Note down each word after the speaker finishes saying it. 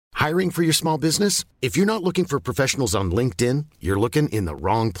Hiring for your small business? If you're not looking for professionals on LinkedIn, you're looking in the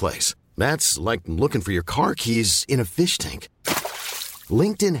wrong place. That's like looking for your car keys in a fish tank.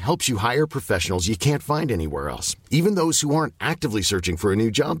 LinkedIn helps you hire professionals you can't find anywhere else, even those who aren't actively searching for a new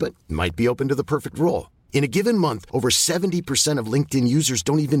job but might be open to the perfect role. In a given month, over 70% of LinkedIn users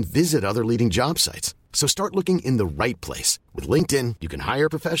don't even visit other leading job sites. So start looking in the right place. With LinkedIn, you can hire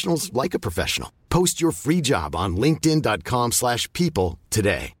professionals like a professional. Post your free job on linkedin.com/people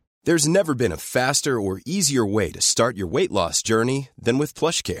today. There's never been a faster or easier way to start your weight loss journey than with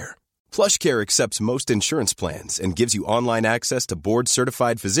PlushCare. PlushCare accepts most insurance plans and gives you online access to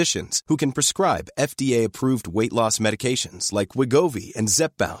board-certified physicians who can prescribe FDA-approved weight loss medications like Wegovy and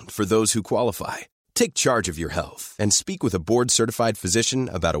Zepbound for those who qualify. Take charge of your health and speak with a board-certified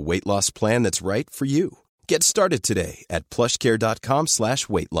physician about a weight loss plan that's right for you. Get started today at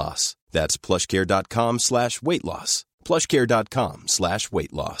plushcare.com/weight loss. That's plushcare.com/weight loss.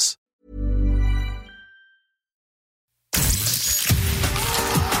 plushcare.com/weight loss.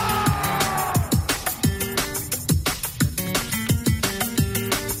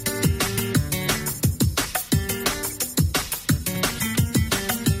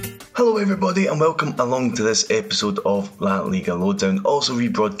 Hello everybody and welcome along to this episode of La Liga Lowdown, also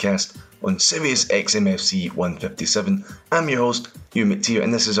rebroadcast on Sirius XMFC 157. I'm your host, Hugh McTeer,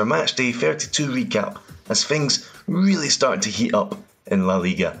 and this is our Matchday 32 recap as things really start to heat up in La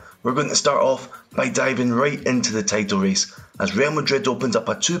Liga. We're going to start off by diving right into the title race as Real Madrid opened up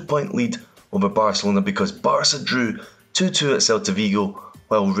a 2-point lead over Barcelona because Barca drew 2-2 at Celta Vigo,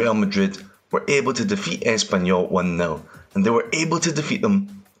 while Real Madrid were able to defeat Espanyol 1-0, and they were able to defeat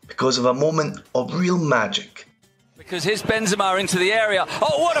them because of a moment of real magic. Because here's Benzema into the area.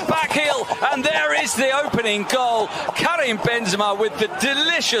 Oh, what a backheel! And there is the opening goal. Karim Benzema with the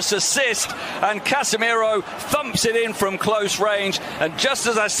delicious assist. And Casemiro thumps it in from close range. And just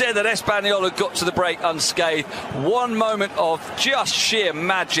as I said that Espanyol had got to the break unscathed, one moment of just sheer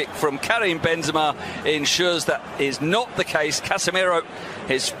magic from Karim Benzema ensures that is not the case. Casemiro,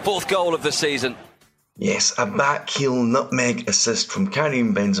 his fourth goal of the season. Yes, a backheel nutmeg assist from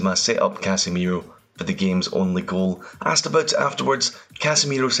Karim Benzema set up Casemiro for the game's only goal. Asked about it afterwards,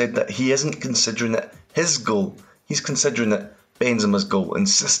 Casemiro said that he isn't considering it his goal, he's considering it Benzema's goal,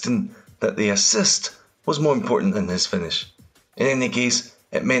 insisting that the assist was more important than his finish. In any case,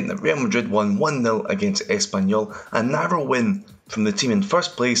 it meant that Real Madrid won 1-0 against Espanyol, a narrow win from the team in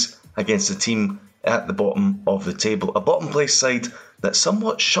first place against the team at the bottom of the table. A bottom place side that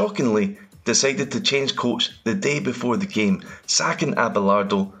somewhat shockingly decided to change coach the day before the game, sacking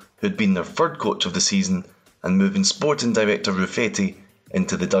Abelardo, who'd been their third coach of the season, and moving sporting director Rufetti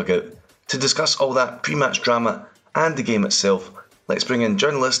into the dugout. To discuss all that pre-match drama and the game itself, let's bring in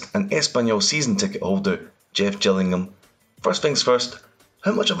journalist and Espanyol season ticket holder Jeff Gillingham. First things first,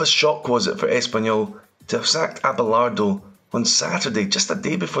 how much of a shock was it for Espanyol to have sacked Abelardo on Saturday, just a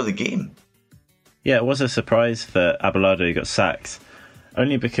day before the game? Yeah, it was a surprise that Abelardo got sacked.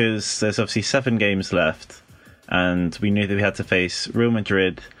 Only because there's obviously 7 games left, and we knew that we had to face Real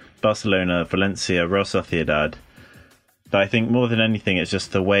Madrid, Barcelona, Valencia, Real Sociedad. But I think more than anything, it's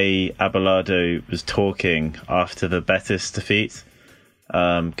just the way Abelardo was talking after the Betis defeat.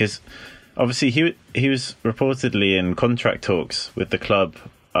 Because obviously he was reportedly in contract talks with the club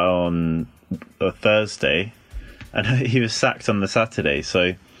on a Thursday, and he was sacked on the Saturday.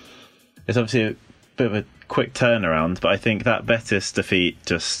 So it's obviously a bit of a quick turnaround, but I think that Betis defeat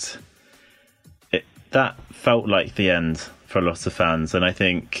that felt like the end for a lot of fans, and I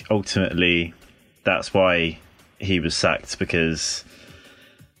think ultimately that's why he was sacked, because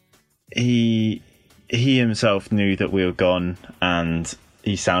he himself knew that we were gone and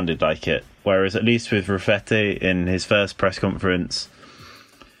he sounded like it, whereas at least with Rufetti in his first press conference,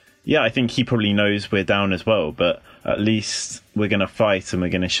 yeah, I think he probably knows we're down as well, but at least we're going to fight and we're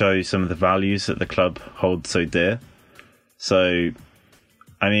going to show some of the values that the club holds so dear. So,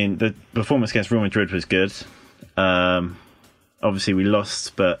 I mean, the performance against Real Madrid was good. Obviously, we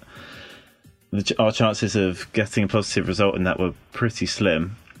lost, but our chances of getting a positive result in that were pretty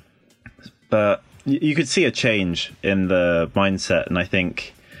slim. But you could see a change in the mindset, and I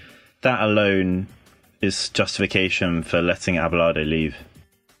think that alone is justification for letting Abelardo leave.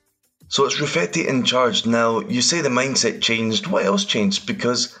 So it's Rufetti in charge now. You say the mindset changed. What else changed?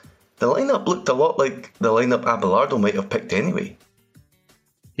 Because the lineup looked a lot like the lineup Abelardo might have picked anyway.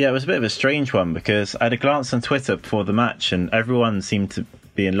 Yeah, it was a bit of a strange one because I had a glance on Twitter before the match and everyone seemed to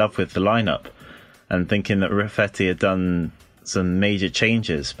be in love with the lineup and thinking that Rufetti had done some major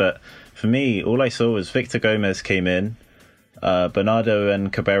changes. But for me, all I saw was Victor Gomez came in, Bernardo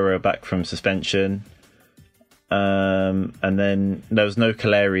and Cabero back from suspension. And then there was no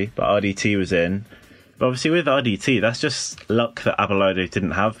Caleri, but RDT was in. But obviously with RDT, that's just luck that Abelardo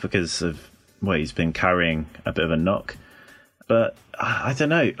didn't have because of, well, he's been carrying a bit of a knock. But I don't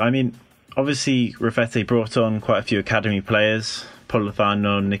know. I mean, obviously Rafete brought on quite a few academy players.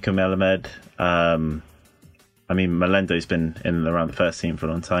 Polithano, Nico Melamed. I mean, Melendo's been in and around the first team for a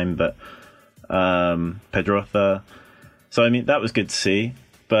long time, but Pedroza. So, I mean, that was good to see.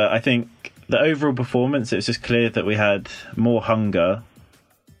 But I think the overall performance, it was just clear that we had more hunger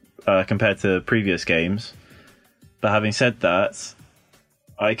compared to previous games. But having said that,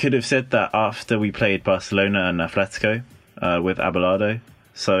 I could have said that after we played Barcelona and Atletico with Abelardo.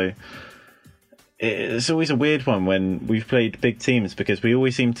 So it's always a weird one when we've played big teams because we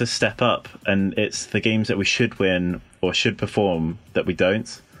always seem to step up and it's the games that we should win or should perform that we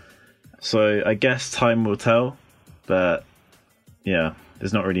don't. So I guess time will tell. But yeah,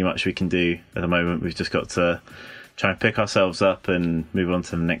 there's not really much we can do at the moment. We've just got to try and pick ourselves up and move on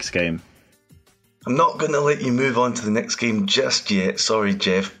to the next game. I'm not going to let you move on to the next game just yet, sorry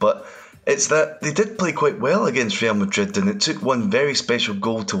Jeff, but it's that they did play quite well against Real Madrid and it took one very special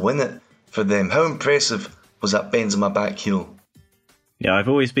goal to win it for them. How impressive was that Benzema backheel? Yeah, I've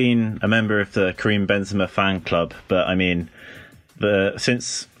always been a member of the Karim Benzema fan club, but I mean,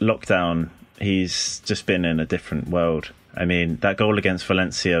 since lockdown, he's just been in a different world. I mean, that goal against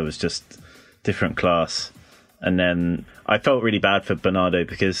Valencia was just different class. And then I felt really bad for Bernardo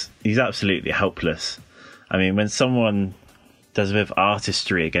because he's absolutely helpless. I mean, when someone does a bit of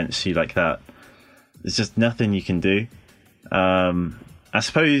artistry against you like that, there's just nothing you can do. I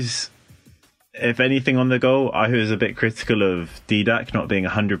suppose, if anything on the goal, I was a bit critical of Didac not being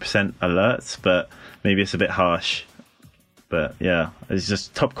 100% alert, but maybe it's a bit harsh. But yeah, it's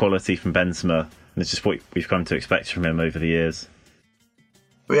just top quality from Benzema, and it's just what we've come to expect from him over the years.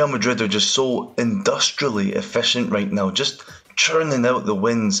 Real Madrid are just so industrially efficient right now, just churning out the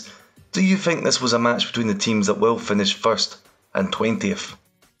wins. Do you think this was a match between the teams that will finish first and 20th?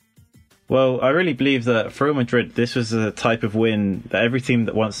 Well, I really believe that for Real Madrid, this was a type of win that every team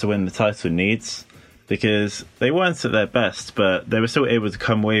that wants to win the title needs, because they weren't at their best, but they were still able to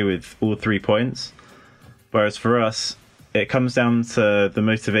come away with all 3 points. Whereas for us, it comes down to the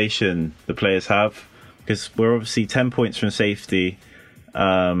motivation the players have, because we're obviously 10 points from safety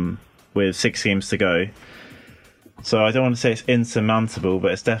with 6 games to go. So I don't want to say it's insurmountable,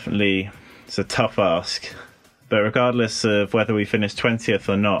 but it's a tough ask. But regardless of whether we finish 20th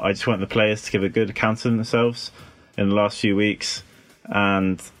or not, I just want the players to give a good account of themselves in the last few weeks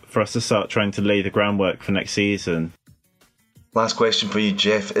and for us to start trying to lay the groundwork for next season. Last question for you,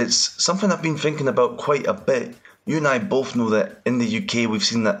 Jeff. It's something I've been thinking about quite a bit. You and I both know that in the UK we've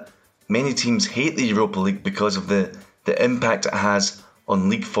seen that many teams hate the Europa League because of the impact it has on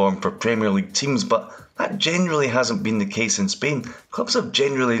league form for Premier League teams, but that generally hasn't been the case in Spain. Clubs have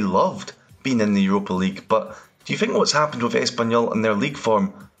generally loved being in the Europa League, but do you think what's happened with Espanyol and their league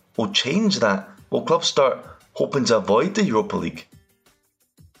form will change that? Will clubs start hoping to avoid the Europa League?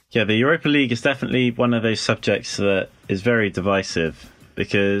 Yeah, the Europa League is definitely one of those subjects that is very divisive,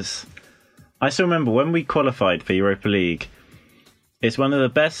 because I still remember when we qualified for Europa League, it's one of the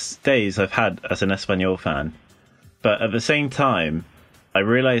best days I've had as an Espanyol fan. But at the same time, I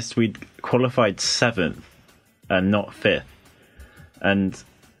realised we'd qualified 7th and not 5th. And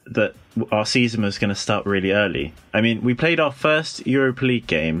that our season was going to start really early. I mean, we played our first Europa League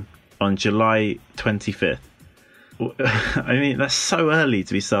game on July 25th. I mean, that's so early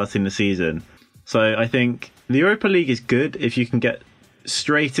to be starting the season. So I think the Europa League is good if you can get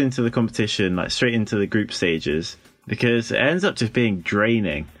straight into the competition, like straight into the group stages, because it ends up just being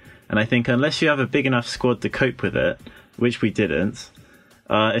draining. And I think unless you have a big enough squad to cope with it, which we didn't,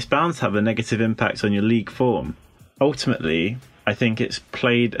 it's bound to have a negative impact on your league form. Ultimately, I think it's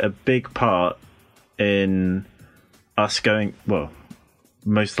played a big part in us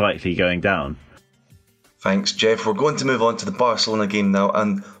most likely going down. Thanks, Jeff. We're going to move on to the Barcelona game now,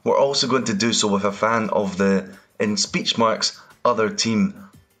 and we're also going to do so with a fan of the, in speech marks, other team.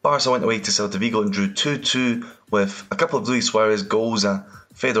 Barca went away to Celta Vigo and drew 2-2 with a couple of Luis Suarez goals, a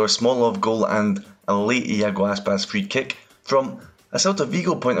Fedor Smolov goal and a late Iago Aspas free kick. From a Celta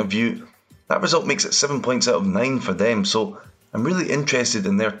Vigo point of view, that result makes it 7 points out of 9 for them, so I'm really interested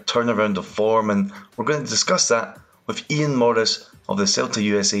in their turnaround of form, and we're going to discuss that with Ian Morris of the Celta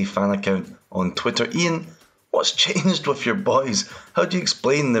USA fan account on Twitter. Ian, what's changed with your boys? How do you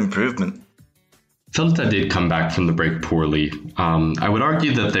explain the improvement? Celta did come back from the break poorly. I would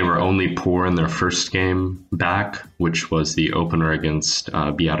argue that they were only poor in their first game back, which was the opener against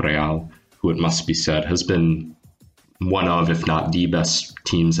Villarreal, who, it must be said, has been one of, if not the best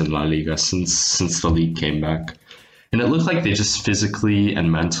teams in La Liga since the league came back. And it looked like they just physically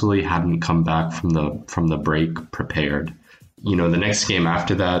and mentally hadn't come back from the break prepared. The next game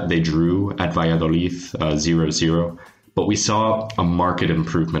after that, they drew at Valladolid 0-0. But we saw a marked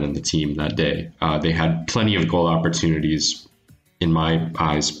improvement in the team that day. They had plenty of goal opportunities. In my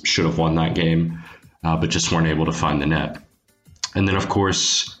eyes, should have won that game, but just weren't able to find the net. And then, of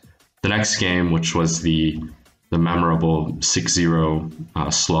course, the next game, which was the memorable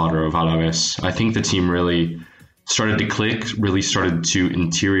 6-0 slaughter of Alaves, I think the team really started to click, really started to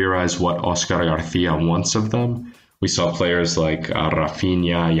interiorize what Oscar Garcia wants of them. We saw players like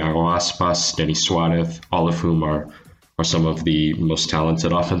Rafinha, Iago Aspas, Denis Suarez, all of whom are some of the most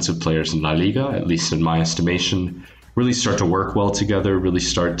talented offensive players in La Liga, at least in my estimation, really start to work well together, really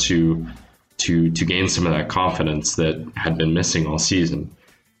start to gain some of that confidence that had been missing all season.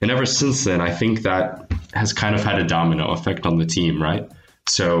 And ever since then, I think that has kind of had a domino effect on the team, right?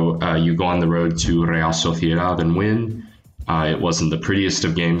 So you go on the road to Real Sociedad and win. It wasn't the prettiest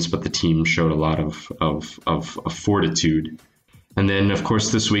of games, but the team showed a lot of fortitude. And then, of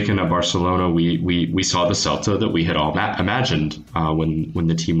course, this weekend at Barcelona, we saw the Celta that we had all imagined when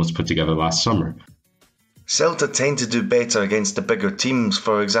the team was put together last summer. Celta tend to do better against the bigger teams.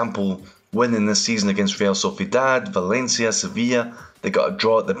 For example, winning this season against Real Sociedad, Valencia, Sevilla. They got a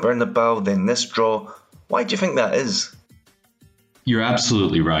draw at the Bernabeu, then this draw. Why do you think that is? You're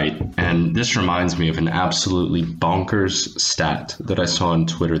absolutely right. And this reminds me of an absolutely bonkers stat that I saw on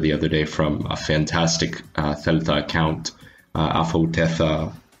Twitter the other day from a fantastic Celta account,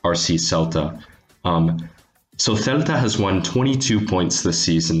 Afauteza RC Celta. So Celta has won 22 points this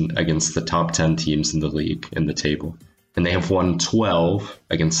season against the top 10 teams in the league in the table. And they have won 12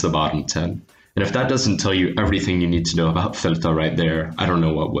 against the bottom 10. And if that doesn't tell you everything you need to know about Celta right there, I don't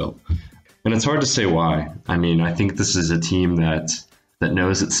know what will. And it's hard to say why. I mean, I think this is a team that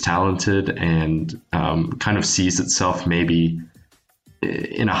knows it's talented and kind of sees itself maybe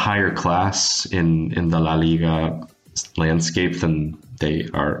in a higher class in the La Liga landscape than they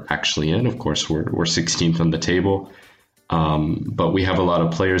are actually in. Of course, we're 16th on the table, but we have a lot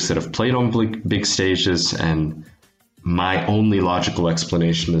of players that have played on big stages, and my only logical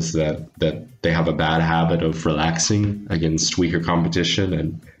explanation is that they have a bad habit of relaxing against weaker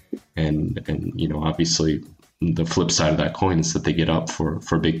competition, and obviously the flip side of that coin is that they get up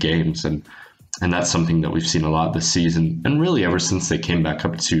for big games, and that's something that we've seen a lot this season, and really ever since they came back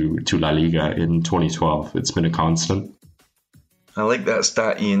up to La Liga in 2012. It's been a constant. I like that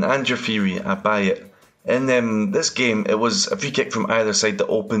stat, Ian, and your theory. I buy it. In this game, it was a free kick from either side that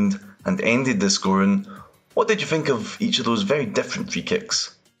opened and ended the scoring. What did you think of each of those very different free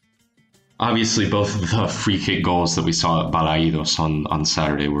kicks? Obviously, both of the free kick goals that we saw at Balaidos on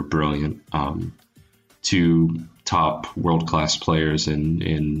Saturday were brilliant. Two top world-class players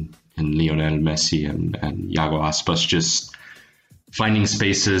in Lionel Messi and Iago Aspas just finding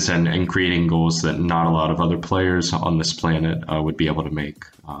spaces and creating goals that not a lot of other players on this planet would be able to make.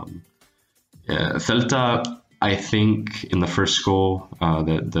 Celta, I think, in the first goal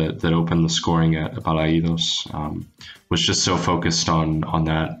that opened the scoring at Balaidos, was just so focused on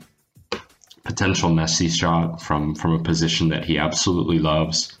that potential Messi shot from a position that he absolutely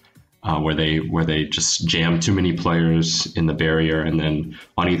loves, where they just jam too many players in the barrier, and then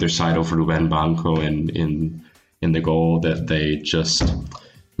on either side over Ruben Blanco in the goal that they just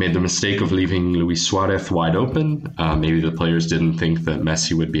made the mistake of leaving Luis Suarez wide open. Maybe the players didn't think that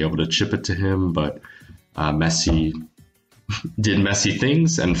Messi would be able to chip it to him, but Messi did Messi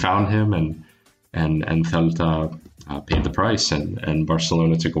things and found him, and Celta paid the price, and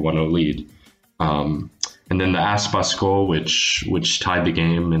Barcelona took a 1-0 lead. And then the Aspas goal, which tied the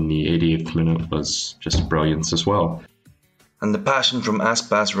game in the 88th minute, was just brilliance as well. And the passion from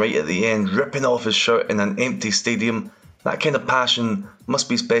Aspas right at the end, ripping off his shirt in an empty stadium, that kind of passion must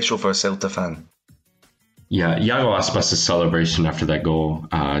be special for a Celta fan. Yeah, Iago Aspas' celebration after that goal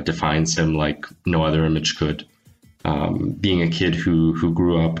defines him like no other image could. Being a kid who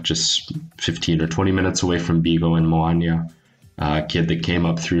grew up just 15 or 20 minutes away from Vigo and Moania, a kid that came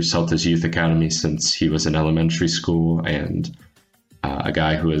up through Celta's youth academy since he was in elementary school, and a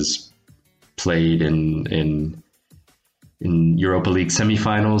guy who has played in Europa League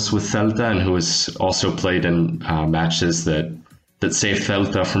semifinals with Celta, and who has also played in matches that saved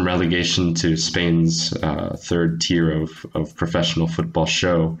Celta from relegation to Spain's third tier of professional football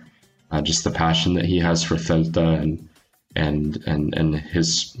show. Just the passion that he has for Celta and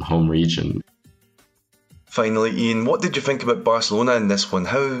his home region. Finally, Ian, what did you think about Barcelona in this one?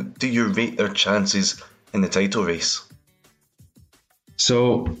 How do you rate their chances in the title race?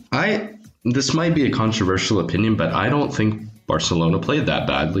 So this might be a controversial opinion, but I don't think Barcelona played that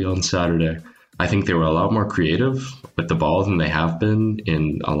badly on Saturday. I think they were a lot more creative with the ball than they have been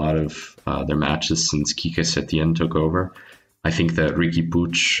in a lot of their matches since Quique Setién took over. I think that Riqui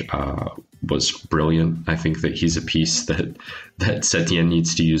Puig was brilliant. I think that he's a piece that Setién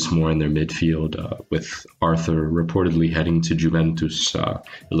needs to use more in their midfield. With Arthur reportedly heading to Juventus,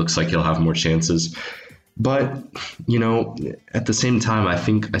 it looks like he'll have more chances. But, at the same time, I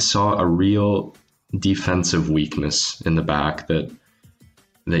think I saw a real defensive weakness in the back that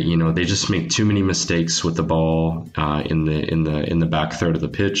they just make too many mistakes with the ball in the back third of the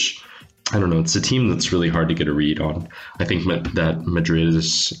pitch. I don't know. It's a team that's really hard to get a read on. I think that Madrid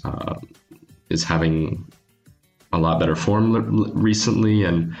is having a lot better form recently,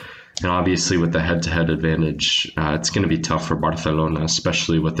 and obviously with the head-to-head advantage, it's going to be tough for Barcelona,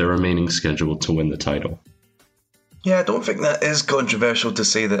 especially with their remaining schedule to win the title. Yeah, I don't think that is controversial to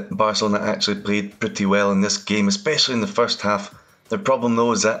say that Barcelona actually played pretty well in this game, especially in the first half. Their problem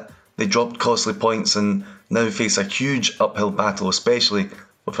though is that they dropped costly points and now face a huge uphill battle, especially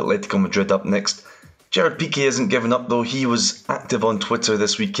with Atletico Madrid up next. Gerard Piqué isn't giving up though. He was active on Twitter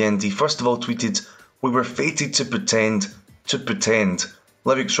this weekend. He first of all tweeted, "We were fated to pretend,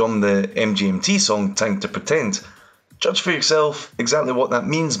 lyrics from the MGMT song Time to Pretend. Judge for yourself exactly what that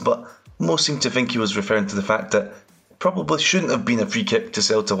means, but most seem to think he was referring to the fact that it probably shouldn't have been a free kick to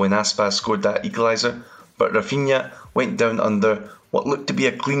Celta when Aspas scored that equaliser, but Rafinha went down under what looked to be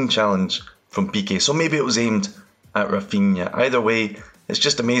a clean challenge from Piqué, so maybe it was aimed at Rafinha. Either way, it's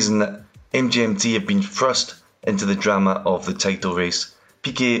just amazing that MGMT have been thrust into the drama of the title race.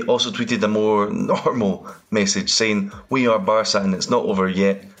 Piqué also tweeted a more normal message saying, "We are Barca and it's not over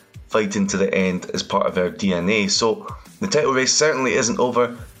yet. Fighting to the end is part of our DNA." So the title race certainly isn't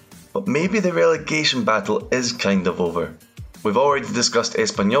over, but maybe the relegation battle is kind of over. We've already discussed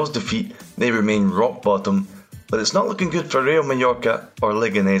Espanyol's defeat. They remain rock bottom, but it's not looking good for Real Mallorca or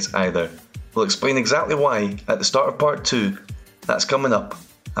Leganés either. We'll explain exactly why at the start of part 2. That's coming up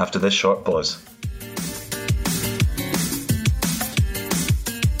after this short pause.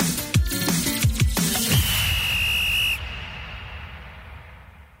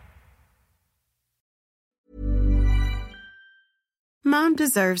 Mom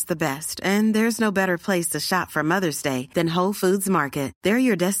deserves the best, and there's no better place to shop for Mother's Day than Whole Foods Market. They're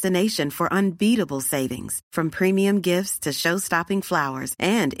your destination for unbeatable savings, from premium gifts to show-stopping flowers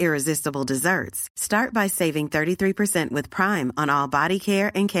and irresistible desserts. Start by saving 33% with Prime on all body care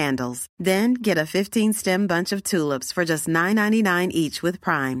and candles. Then get a 15-stem bunch of tulips for just $9.99 each with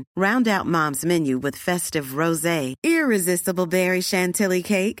Prime. Round out Mom's menu with festive rosé, irresistible berry chantilly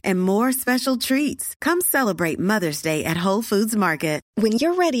cake, and more special treats. Come celebrate Mother's Day at Whole Foods Market. When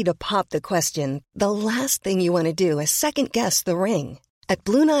you're ready to pop the question, the last thing you want to do is second-guess the ring. At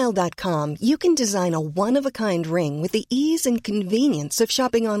BlueNile.com, you can design a one-of-a-kind ring with the ease and convenience of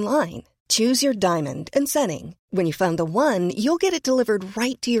shopping online. Choose your diamond and setting. When you find the one, you'll get it delivered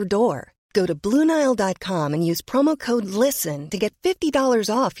right to your door. Go to BlueNile.com and use promo code LISTEN to get $50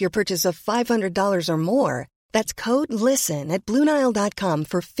 off your purchase of $500 or more. That's code LISTEN at BlueNile.com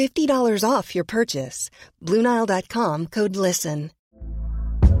for $50 off your purchase. BlueNile.com, code LISTEN.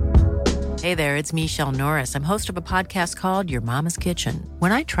 Hey there, it's Michelle Norris. I'm host of a podcast called Your Mama's Kitchen.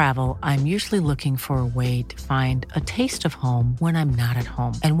 When I travel, I'm usually looking for a way to find a taste of home when I'm not at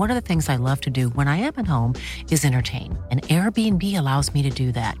home. And one of the things I love to do when I am at home is entertain. And Airbnb allows me to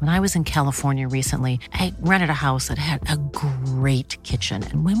do that. When I was in California recently, I rented a house that had a great kitchen.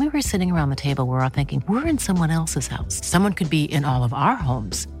 And when we were sitting around the table, we were all thinking, we're in someone else's house. Someone could be in all of our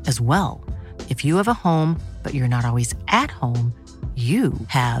homes as well. If you have a home, but you're not always at home, you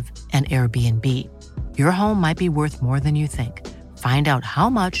have an Airbnb. Your home might be worth more than you think. Find out how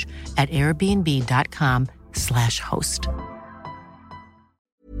much at airbnb.com/host.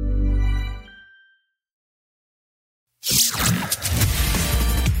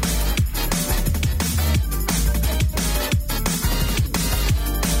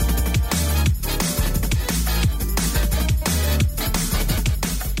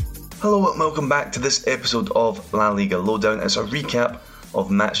 Hello and welcome back to this episode of La Liga Lowdown. It's a recap of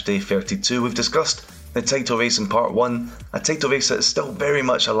Matchday 32. We've discussed the title race in part 1, a title race that is still very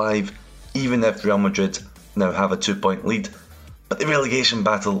much alive, even if Real Madrid now have a 2-point lead. But the relegation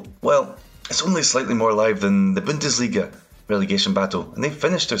battle, well, it's only slightly more alive than the Bundesliga relegation battle, and they've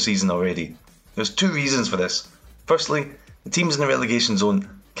finished their season already. There's 2 reasons for this. Firstly, the teams in the relegation zone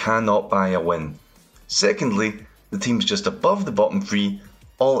cannot buy a win. Secondly, the teams just above the bottom 3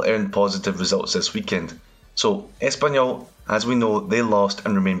 all earned positive results this weekend. So Espanyol, as we know, they lost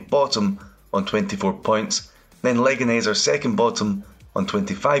and remained bottom on 24 points. Then Leganés are second bottom on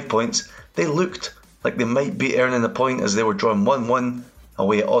 25 points. They looked like they might be earning a point as they were drawn 1-1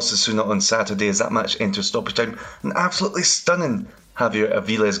 away at Osasuna on Saturday as that match enters stoppage time. An absolutely stunning Javier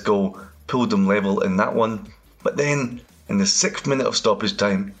Aviles goal pulled them level in that one. But then, in the 6th minute of stoppage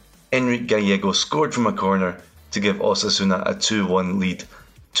time, Enrique Gallego scored from a corner to give Osasuna a 2-1 lead,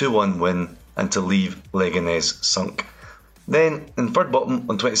 2-1 win, and to leave Leganés sunk. Then, in third bottom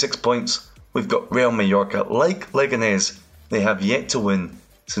on 26 points, we've got Real Mallorca. Like Leganés, they have yet to win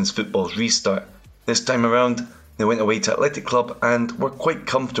since football's restart. This time around, they went away to Athletic Club and were quite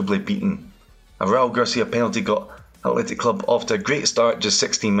comfortably beaten. A Raul Garcia penalty got Athletic Club off to a great start just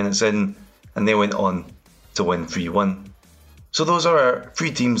 16 minutes in, and they went on to win 3-1. So those are our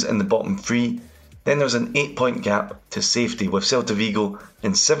 3 teams in the bottom 3. Then there's an 8-point gap to safety with Celta Vigo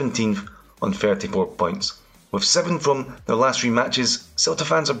in 17th on 34 points. With 7 from their last 3 matches, Celta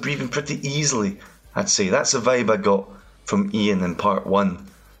fans are breathing pretty easily, I'd say. That's the vibe I got from Ian in part 1.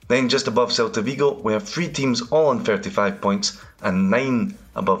 Then just above Celta Vigo, we have 3 teams all on 35 points and 9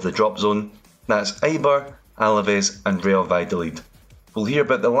 above the drop zone. That's Eibar, Alaves and Real Valladolid. We'll hear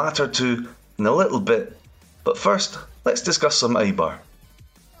about the latter 2 in a little bit, but first, let's discuss some Eibar.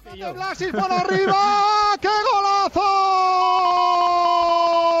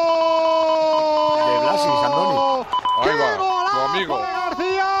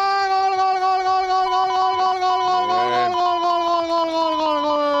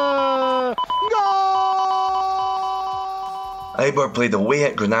 Eibar played away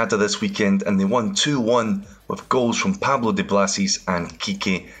at Granada this weekend and they won 2-1 with goals from Pablo de Blasis and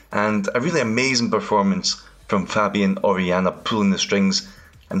Kike, and a really amazing performance from Fabian Orellana pulling the strings.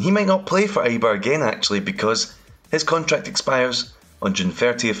 And he might not play for Eibar again actually, because his contract expires on June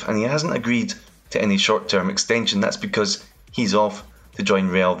 30th and he hasn't agreed to any short-term extension. That's because he's off to join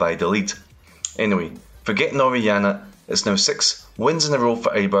Real Valladolid. Anyway, forgetting Orellana, it's now 6 wins in a row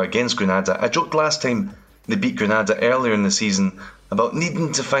for Eibar against Granada. I joked last time they beat Granada earlier in the season about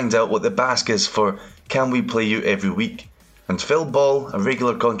needing to find out what the Basque is for Can We Play You Every Week. And Phil Ball, a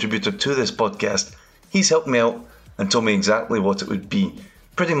regular contributor to this podcast, he's helped me out and told me exactly what it would be.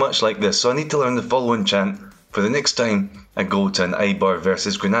 Pretty much like this, so I need to learn the following chant for the next time I go to an Eibar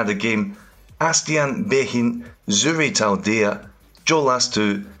versus Granada game. Astian Behin Zuri Taldea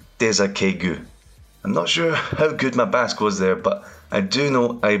Jolastu Desakegu. I'm not sure how good my Basque was there, but I do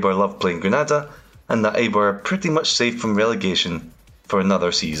know Eibar love playing Granada, and that Eibar are pretty much safe from relegation for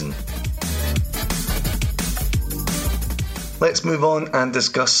another season. Let's move on and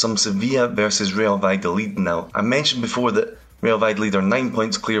discuss some Sevilla versus Real Valladolid now. I mentioned before that Real Valladolid are 9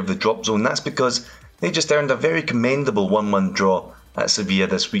 points clear of the drop zone. That's because they just earned a very commendable 1-1 draw at Sevilla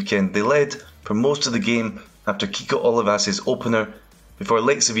this weekend. They led for most of the game after Kiko Olivas' opener before a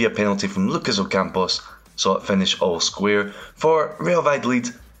late Sevilla penalty from Lucas Ocampos saw it finish all square. For Real Valladolid,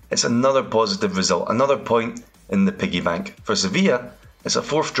 it's another positive result, another point in the piggy bank. For Sevilla, it's a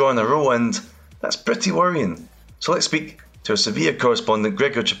 4th draw in a row and that's pretty worrying. So let's speak to our Sevilla correspondent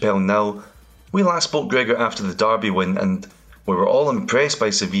Gregor Chappell now. We last spoke, Gregor, after the derby win and we were all impressed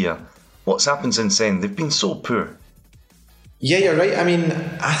by Sevilla. What's happened since then? They've been so poor. Yeah, you're right. I mean,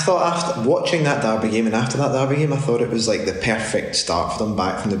 I thought after watching that derby game and after that derby game, I thought it was like the perfect start for them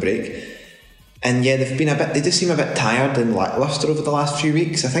back from the break. And yeah, they just seem a bit tired and lacklustre over the last few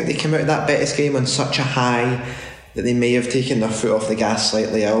weeks. I think they came out of that Betis game on such a high that they may have taken their foot off the gas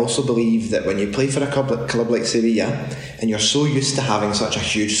slightly. I also believe that when you play for a club like Sevilla and you're so used to having such a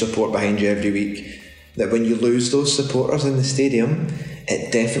huge support behind you every week, that when you lose those supporters in the stadium,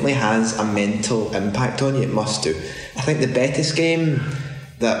 it definitely has a mental impact on you. It must do. I think the Betis game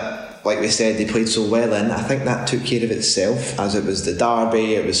that, like we said, they played so well in, I think that took care of itself, as it was the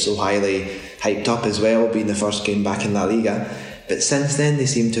derby. It was so highly hyped up as well, being the first game back in La Liga. But since then they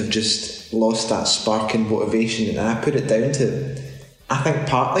seem to have just lost that spark and motivation, and I put it down to, I think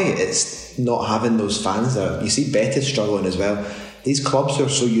partly it's not having those fans there. You see Betis struggling as well. These clubs are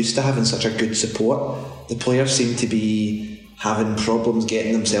so used to having such a good support, the players seem to be having problems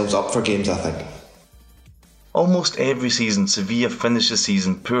getting themselves up for games, I think. Almost every season Sevilla finish the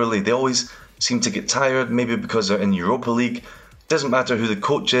season poorly. They always seem to get tired, maybe because they're in Europa League. Doesn't matter who the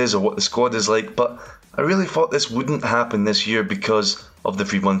coach is or what the squad is like, but I really thought this wouldn't happen this year because of the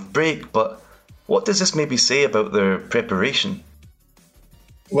 3-month break. But what does this maybe say about their preparation?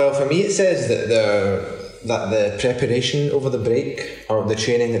 Well, for me it says that the preparation over the break, or the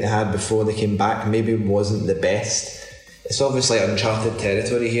training that they had before they came back, maybe wasn't the best. It's obviously uncharted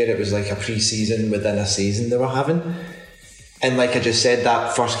territory here. It was like a pre-season within a season they were having. And like I just said,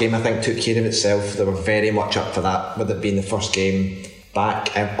 that first game I think took care of itself. They were very much up for that, with it being the first game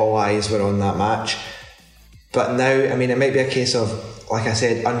back, and all eyes were on that match. But now, I mean, it might be a case of, like I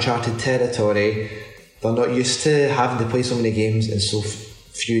said, uncharted territory. They're not used to having to play so many games in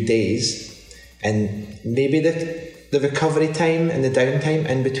few days, and maybe the recovery time and the downtime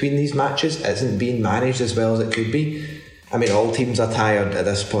in between these matches isn't being managed as well as it could be. I mean, all teams are tired at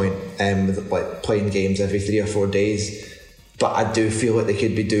this point, with like playing games every 3 or 4 days, but I do feel like they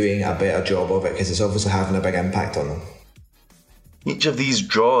could be doing a better job of it because it's obviously having a big impact on them. Each of these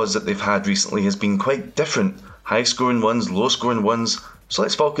draws that they've had recently has been quite different. High scoring ones, low scoring ones. So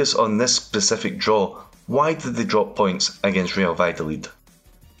let's focus on this specific draw. Why did they drop points against Real Valladolid?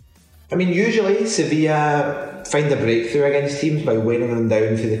 I mean, usually Sevilla find a breakthrough against teams by wearing them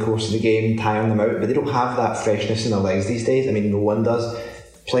down through the course of the game, tiring them out, but they don't have that freshness in their legs these days. I mean, no one does.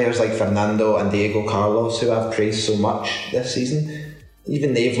 Players like Fernando and Diego Carlos, who I've praised so much this season,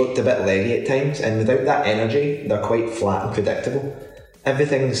 even they've looked a bit leggy at times, and without that energy, they're quite flat and predictable.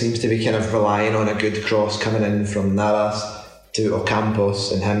 Everything seems to be kind of relying on a good cross coming in from Navas to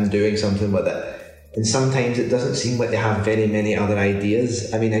Ocampos and him doing something with it. And sometimes it doesn't seem like they have very many other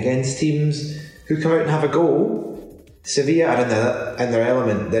ideas. I mean, against teams who come out and have a goal, Sevilla are in their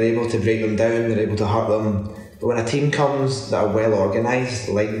element. They're able to break them down, they're able to hurt them. But when a team comes that are well organised,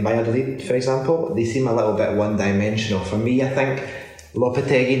 like Valladolid, for example, they seem a little bit one-dimensional. For me, I think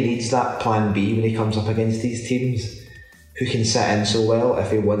Lopetegui needs that plan B when he comes up against these teams who can sit in so well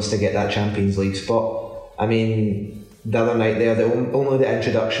if he wants to get that Champions League spot. I mean, the other night there, only the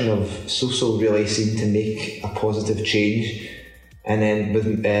introduction of Soso really seemed to make a positive change, and then with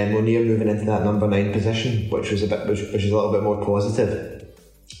Munir moving into that number 9 position, which was a little bit more positive.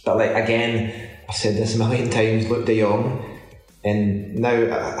 But like again, I've said this a million times, Luke de Jong, and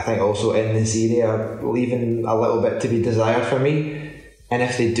now I think also in this area, leaving a little bit to be desired for me. And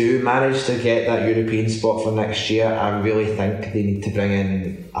if they do manage to get that European spot for next year, I really think they need to bring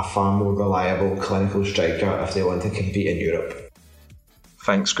in a far more reliable clinical striker if they want to compete in Europe.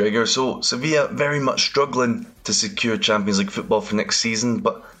 Thanks, Gregor. So, Sevilla very much struggling to secure Champions League football for next season,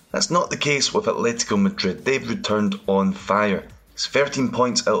 but that's not the case with Atletico Madrid. They've returned on fire. It's 13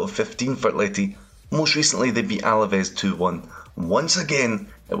 points out of 15 for Atleti. Most recently, they beat Alaves 2-1. And once again,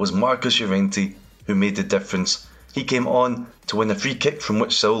 it was Marcos Llorente who made the difference. He came on to win a free kick from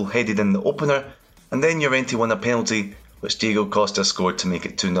which Saul headed in the opener, and then Llorente won a penalty which Diego Costa scored to make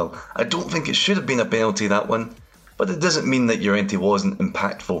it 2-0. I don't think it should have been a penalty, that one, but it doesn't mean that Llorente wasn't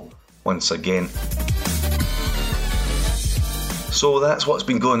impactful once again. So that's what's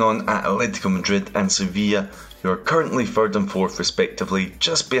been going on at Atletico Madrid and Sevilla, who are currently 3rd and 4th respectively.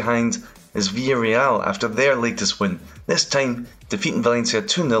 Just behind is Villarreal after their latest win, this time defeating Valencia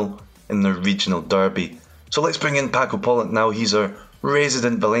 2-0 in their regional derby. So let's bring in Paco Pollant now. He's a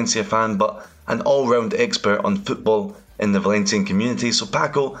resident Valencia fan, but an all-round expert on football in the Valencian community. So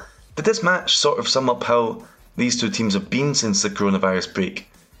Paco, did this match sort of sum up how these two teams have been since the coronavirus break?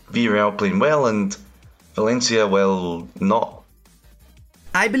 Villarreal playing well and Valencia, well, not.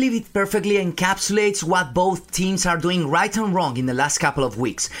 I believe it perfectly encapsulates what both teams are doing right and wrong in the last couple of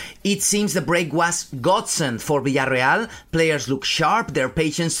weeks. It seems the break was godsend for Villarreal. Players look sharp, their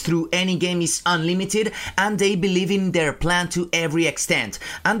patience through any game is unlimited, and they believe in their plan to every extent.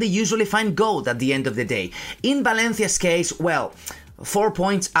 And they usually find gold at the end of the day. In Valencia's case, well, 4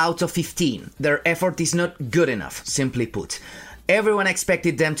 points out of 15. Their effort is not good enough, simply put. Everyone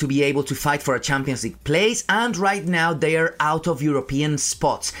expected them to be able to fight for a Champions League place, and right now they are out of European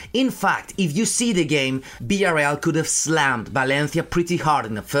spots. In fact, if you see the game, Villarreal could have slammed Valencia pretty hard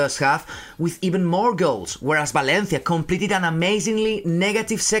in the first half with even more goals, whereas Valencia completed an amazingly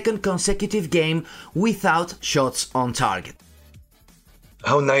negative second consecutive game without shots on target.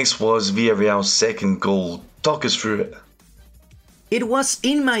 How nice was Villarreal's second goal? Talk us through it. It was,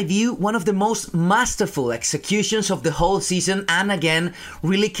 in my view, one of the most masterful executions of the whole season, and again,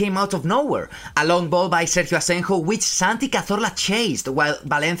 really came out of nowhere. A long ball by Sergio Asenjo, which Santi Cazorla chased, while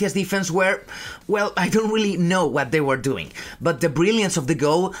Valencia's defense were, well, I don't really know what they were doing. But the brilliance of the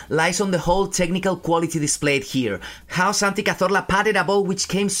goal lies on the whole technical quality displayed here. How Santi Cazorla patted a ball which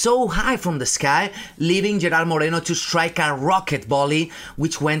came so high from the sky, leaving Gerard Moreno to strike a rocket volley,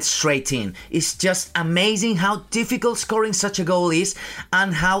 which went straight in. It's just amazing how difficult scoring such a goal is,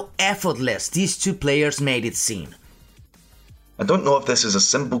 and how effortless these two players made it seem. I don't know if this is a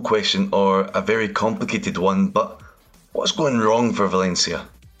simple question or a very complicated one, but what's going wrong for Valencia?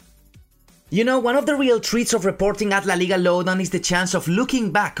 You know, one of the real treats of reporting at La Liga Lowdown is the chance of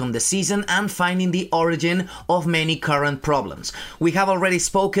looking back on the season and finding the origin of many current problems. We have already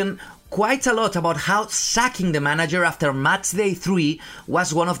spoken quite a lot about how sacking the manager after Matchday 3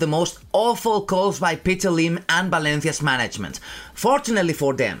 was one of the most awful calls by Peter Lim and Valencia's management. Fortunately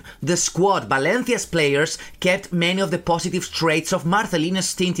for them, the squad, Valencia's players, kept many of the positive traits of Marcelino's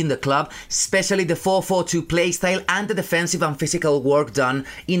stint in the club, especially the 4-4-2 playstyle and the defensive and physical work done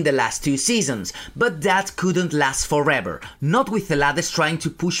in the last 2 seasons. But that couldn't last forever, not with Celades trying to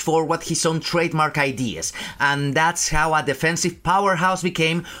push forward his own trademark ideas, and that's how a defensive powerhouse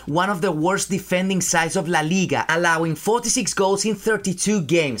became one of the worst defending sides of La Liga, allowing 46 goals in 32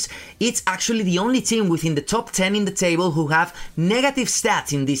 games. It's actually the only team within the top 10 in the table who have negative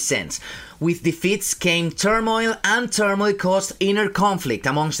stats in this sense. With defeats came turmoil, and turmoil caused inner conflict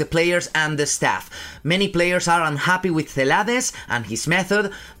amongst the players and the staff. Many players are unhappy with Celades and his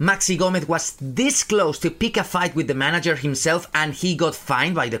method. Maxi Gomez was this close to pick a fight with the manager himself, and he got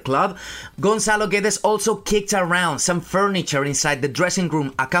fined by the club. Gonzalo Guedes also kicked around some furniture inside the dressing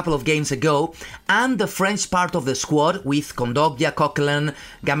room a couple of games ago, and the French part of the squad, with Kondogbia, Coquelin,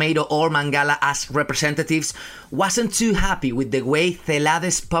 Gameiro or Mangala as representatives, wasn't too happy with the way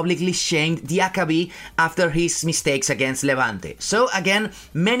Celades publicly shamed Diakabi after his mistakes against Levante. So again,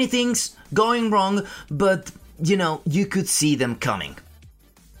 many things going wrong, but you could see them coming.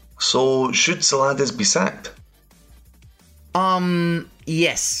 So should Celades be sacked?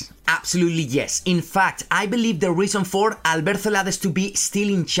 Yes. Absolutely yes. In fact, I believe the reason for Albert Celades to be still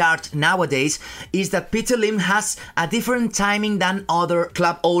in charge nowadays is that Peter Lim has a different timing than other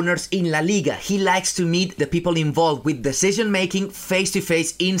club owners in La Liga. He likes to meet the people involved with decision making face to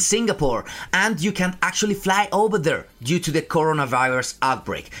face in Singapore, and you can actually fly over there due to the coronavirus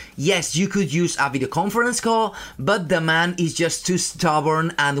outbreak. Yes, you could use a video conference call, but the man is just too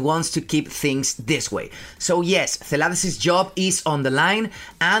stubborn and wants to keep things this way. So yes, Celades' job is on the line,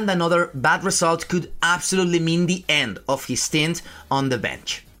 and another bad result could absolutely mean the end of his stint on the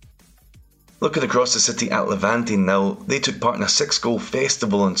bench. Looking across the city at Levante now, they took part in a 6-goal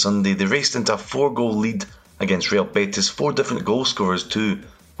festival on Sunday. They raced into a 4-goal lead against Real Betis. 4 different goal scorers too: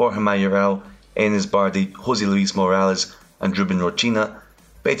 Borja Mayoral, Enes Bardi, Jose Luis Morales and Ruben Rochina.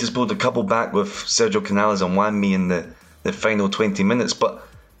 Betis pulled a couple back with Sergio Canales and Wanmi in the final 20 minutes, but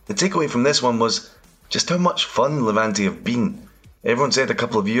the takeaway from this one was just how much fun Levante have been. Everyone said a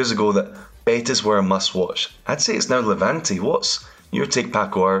couple of years ago that Betis were a must-watch. I'd say it's now Levante. What's your take,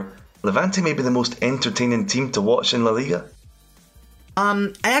 Paco? Are Levante maybe the most entertaining team to watch in La Liga?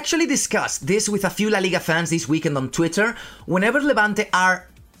 I actually discussed this with a few La Liga fans this weekend on Twitter. Whenever Levante are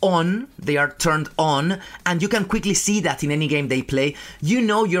on, they are turned on, and you can quickly see that in any game they play,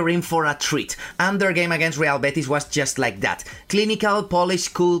 you're in for a treat. And their game against Real Betis was just like that. Clinical,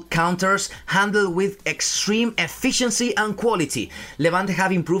 polished, cool counters, handled with extreme efficiency and quality. Levante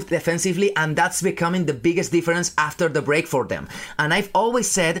have improved defensively, and that's becoming the biggest difference after the break for them. And I've always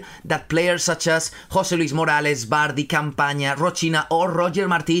said that players such as Jose Luis Morales, Bardi, Campaña, Rochina or Roger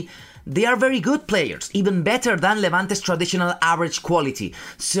Martí, they are very good players, even better than Levante's traditional average quality.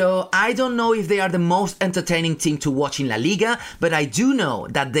 So I don't know if they are the most entertaining team to watch in La Liga, but I do know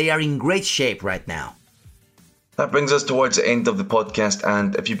that they are in great shape right now. That brings us towards the end of the podcast,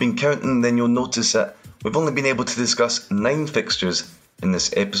 and if you've been counting, then you'll notice that we've only been able to discuss 9 fixtures in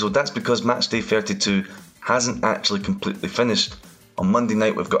this episode. That's because Matchday 32 hasn't actually completely finished. On Monday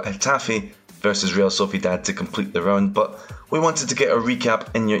night we've got Getafe versus Real Sociedad to complete the round, but we wanted to get a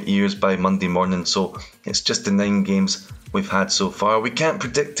recap in your ears by Monday morning, so it's just the 9 games we've had so far. We can't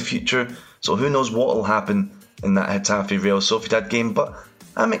predict the future, so who knows what will happen in that Getafe Real Sociedad game, but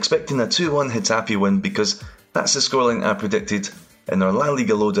I'm expecting a 2-1 Getafe win because that's the scoreline I predicted in our La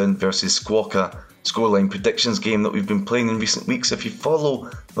Liga Lowdown versus Squawka scoreline predictions game that we've been playing in recent weeks. If you follow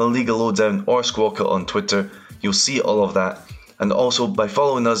La Liga Lowdown or Squawka on Twitter, you'll see all of that. And also, by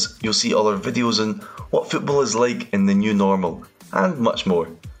following us, you'll see all our videos on what football is like in the new normal, and much more.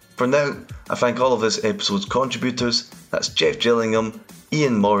 For now, I thank all of this episode's contributors. That's Jeff Gillingham,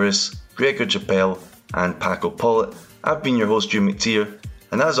 Ian Morris, Gregor Chappelle, and Paco Pollitt. I've been your host, Drew McTeer,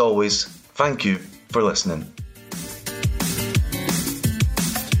 and as always, thank you for listening.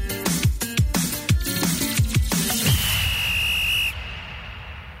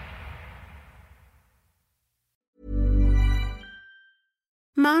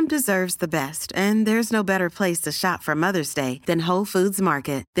 Mom deserves the best, and there's no better place to shop for Mother's Day than Whole Foods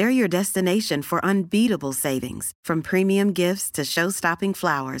Market. They're your destination for unbeatable savings, from premium gifts to show-stopping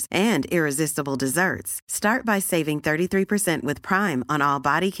flowers and irresistible desserts. Start by saving 33% with Prime on all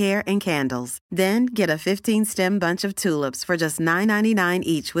body care and candles. Then get a 15-stem bunch of tulips for just $9.99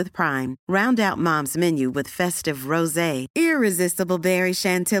 each with Prime. Round out Mom's menu with festive rosé, irresistible berry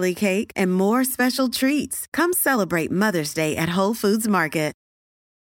chantilly cake, and more special treats. Come celebrate Mother's Day at Whole Foods Market.